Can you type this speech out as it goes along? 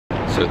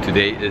So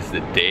today is the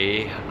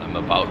day I'm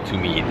about to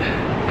meet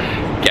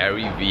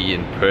Garyvee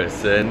in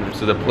person.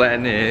 So the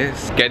plan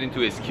is get into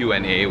his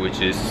Q&A,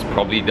 which is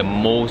probably the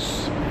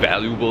most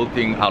valuable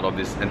thing out of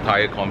this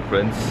entire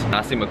conference.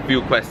 Ask him a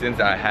few questions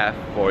that I have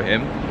for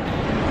him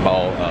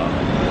about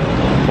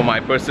for my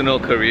personal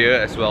career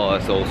as well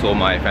as also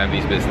my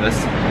family's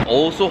business.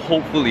 Also,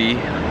 hopefully,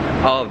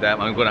 out of that,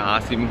 I'm gonna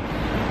ask him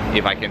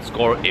if I can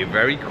score a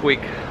very quick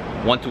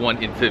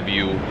one-to-one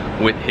interview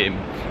with him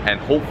and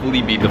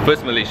hopefully be the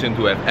first Malaysian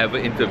to have ever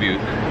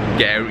interviewed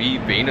Gary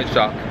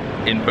Vaynerchuk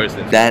in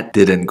person. That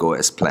didn't go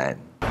as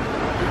planned. My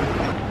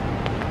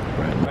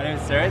name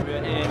is Sarah. We're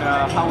in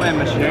hardware and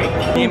machinery.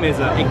 Name is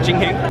Jing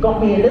Heng.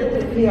 Got me a little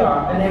bit fear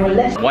and they were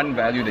less. One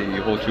value that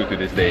you hold true to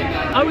this day.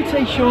 I would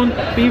say, Sean,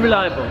 be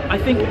reliable. I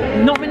think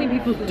not many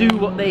people do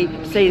what they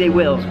say they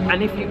will,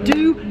 and if you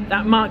do,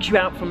 that marks you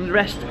out from the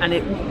rest and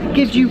it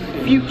gives you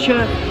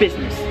future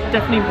business.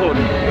 Definitely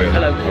important.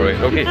 Hello. Alright,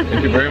 okay,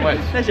 thank you very much.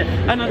 Pleasure.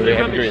 And not the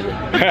rubbish.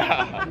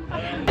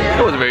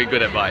 That was very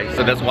good advice.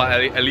 So that's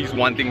why at least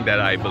one thing that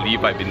I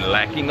believe I've been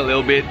lacking a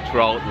little bit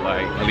throughout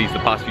like at least the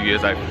past few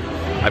years.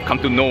 I've come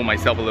to know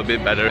myself a little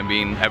bit better and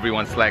being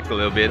everyone slacks a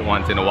little bit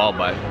once in a while,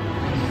 but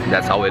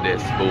that's how it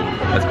is. Boom.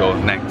 Let's go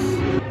next.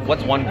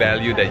 What's one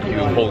value that you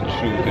hold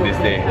true to this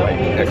day, like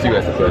as you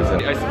as a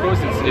person? I suppose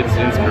it's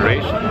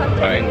inspiration.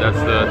 I mean, that's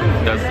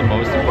the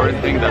most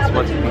important thing. That's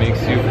what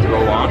makes you go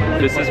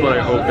on. This is what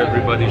I hope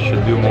everybody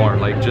should do more.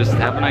 Like, just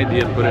have an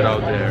idea, put it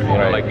out there. You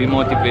know, like, be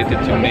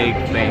motivated to make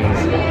things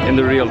in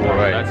the real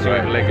world. That's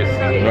your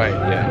legacy. Right.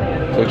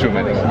 Yeah. So true,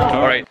 man.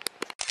 All right.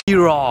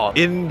 Raw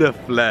in the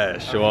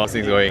flesh. How's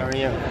things going?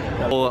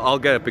 I'll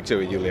get a picture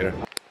with you later.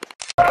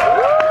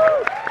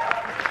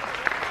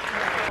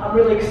 I'm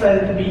really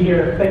excited to be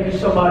here. Thank you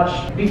so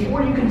much.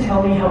 Before you can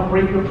tell me how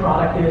great your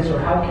product is or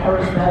how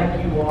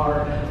charismatic you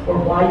are or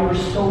why you're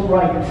so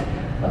right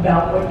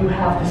about what you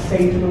have to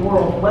say to the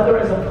world, whether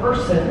as a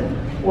person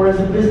or as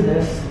a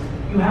business,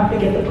 you have to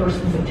get the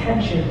person's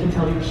attention to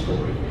tell your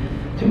story.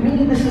 To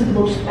me, this is the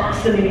most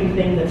fascinating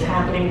thing that's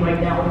happening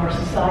right now in our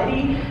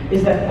society,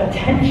 is that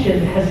attention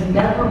has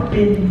never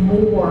been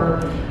more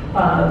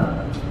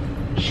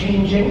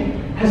changing,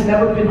 has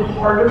never been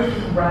harder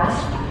to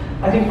grasp.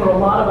 I think for a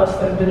lot of us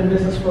that have been in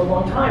business for a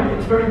long time,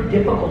 it's very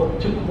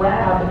difficult to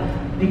grab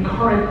the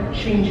current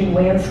changing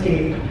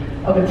landscape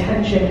of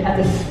attention at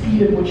the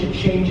speed at which it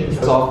changes.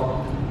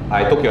 So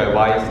I took your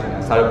advice and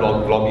I started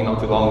blogging not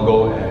too long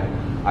ago,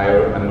 and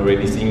I'm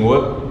already seeing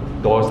work.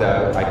 Doors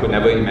that I could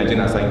never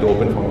imagine are starting to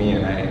open for me,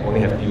 and I only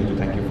have you to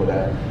thank you for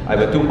that. I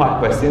have a two-part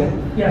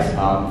question. Yes.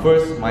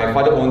 First, my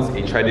father owns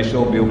a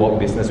traditional billboard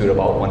business with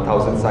about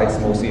 1,000 sites,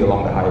 mostly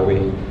along the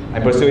highway.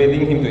 I'm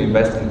persuading him to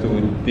invest into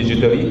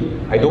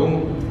digitally. I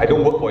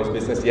don't work for his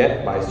business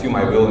yet, but I assume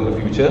I will in the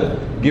future.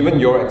 Given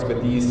your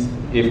expertise,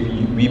 if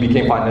we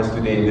became partners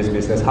today in this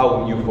business, how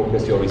would you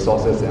focus your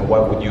resources, and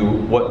what would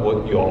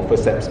your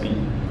first steps be?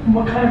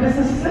 What kind of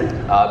business is it?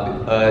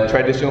 A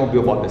traditional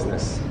billboard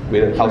business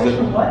with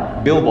 1,000.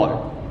 What? Billboard.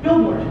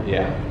 Billboard.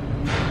 Yeah.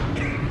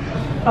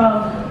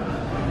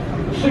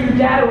 So your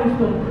dad owns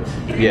billboards?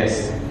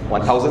 Yes.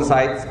 1,000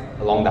 sites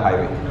along the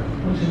highway.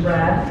 Which is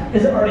rad.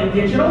 Are they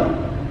digital?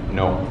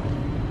 No.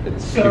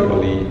 It's So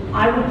purely.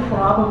 I would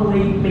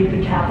probably make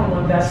the capital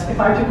invest. If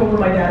I took over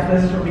my dad's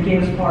business or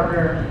became his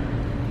partner,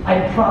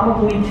 I'd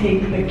probably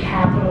take the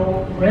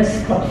capital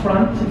risk up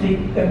front to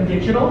take them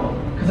digital,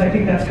 because I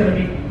think that's going to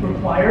be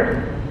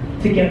required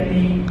to get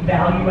the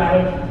value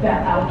out of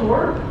that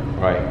outdoor.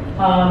 Right.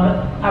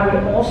 I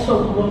would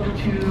also look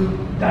to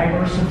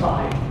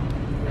diversify,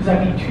 because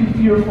I'd be too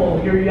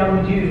fearful. You're a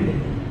young dude.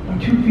 I'm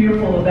too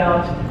fearful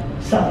about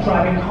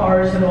self-driving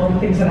cars and all the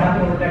things that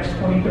happen over the next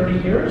 20,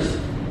 30 years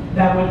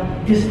that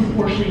would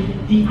disproportionately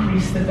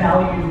decrease the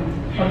value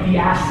of the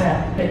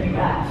asset that you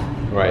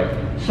have. Right.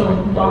 So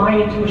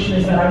my intuition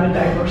is that I would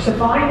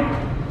diversify.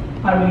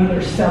 I would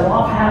either sell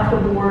off half the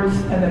boards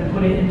and then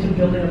put it into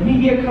building a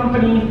media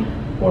company,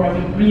 or I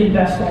would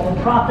reinvest all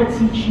the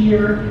profits each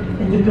year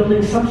into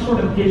building some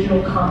sort of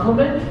digital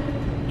complement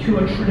to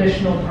a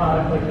traditional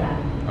product like that.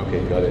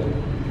 Okay, got it.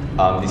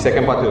 The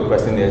second part of the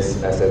question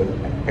is, as an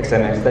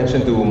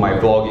extension to my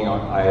blogging,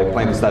 I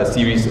plan to start a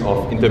series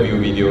of interview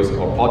videos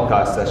or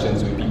podcast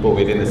sessions with people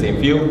within the same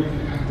field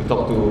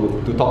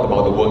to talk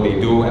about the work they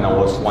do. And I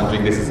was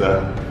wondering, this is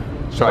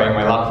trying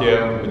my luck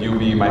here. Would you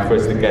be my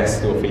first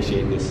guest to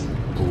officiate this?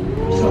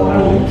 So I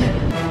won't.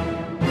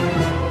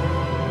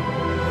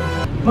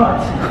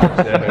 But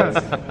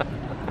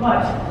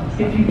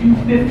if you do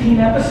 15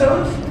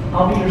 episodes,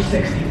 I'll be your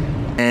 60th.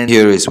 And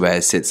here is where I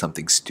said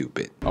something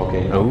stupid.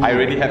 Okay. I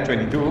already have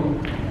 22.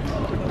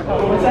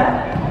 What's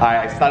that?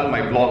 I started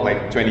my blog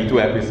like 22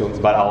 episodes,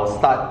 but I'll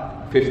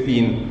start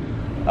 15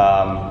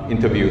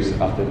 interviews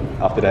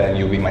after that, and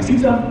you'll be my 60th.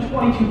 You've done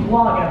 22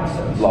 blog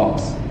episodes.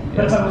 Blogs.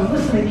 But Yes. if I was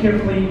listening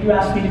carefully, you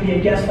asked me to be a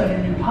guest on your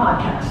new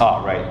podcast.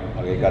 Ah, right.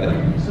 Okay, got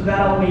it. So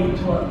that'll wait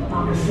until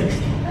August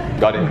 16th.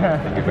 Got it.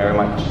 Thank you very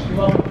much. You're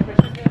welcome.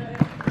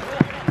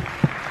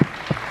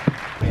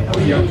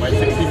 Yeah, my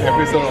 16th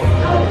episode of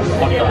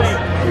podcast.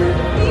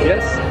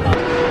 Yes.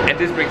 And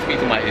this brings me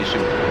to my issue.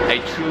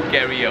 I threw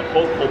Gary a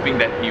hook hoping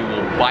that he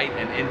will bite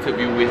an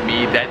interview with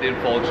me. That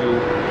didn't fall through.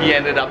 He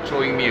ended up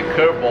throwing me a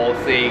curveball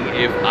saying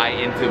if I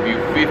interview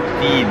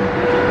 15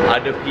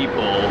 other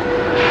people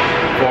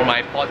for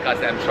my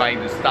podcast I'm trying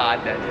to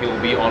start, that he'll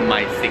be on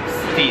my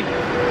 16th.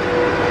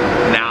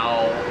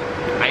 Now,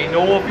 I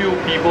know a few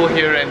people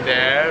here and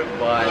there,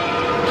 but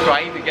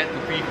trying to get to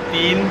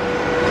 15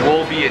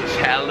 will be a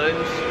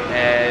challenge,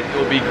 and it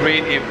will be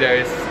great if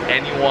there's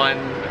anyone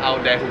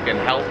out there who can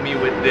help me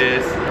with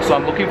this. So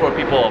I'm looking for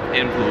people of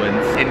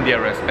influence in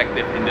their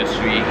respective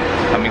industry,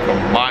 coming from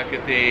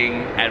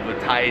marketing,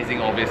 advertising.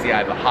 Obviously I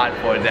have a heart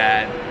for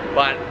that,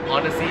 but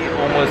honestly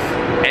almost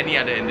any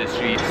other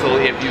industry. So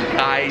if you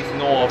guys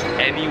know of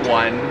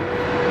anyone,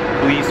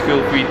 please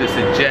feel free to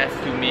suggest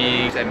to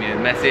me, send me a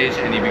message,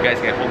 and if you guys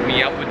can hook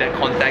me up with that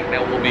contact,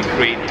 that will be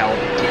great help.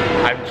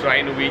 I'm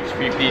trying to reach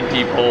 15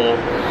 people,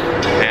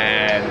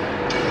 and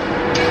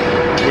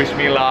wish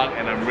me luck,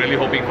 and I'm really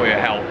hoping for your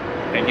help.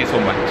 Thank you so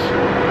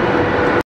much.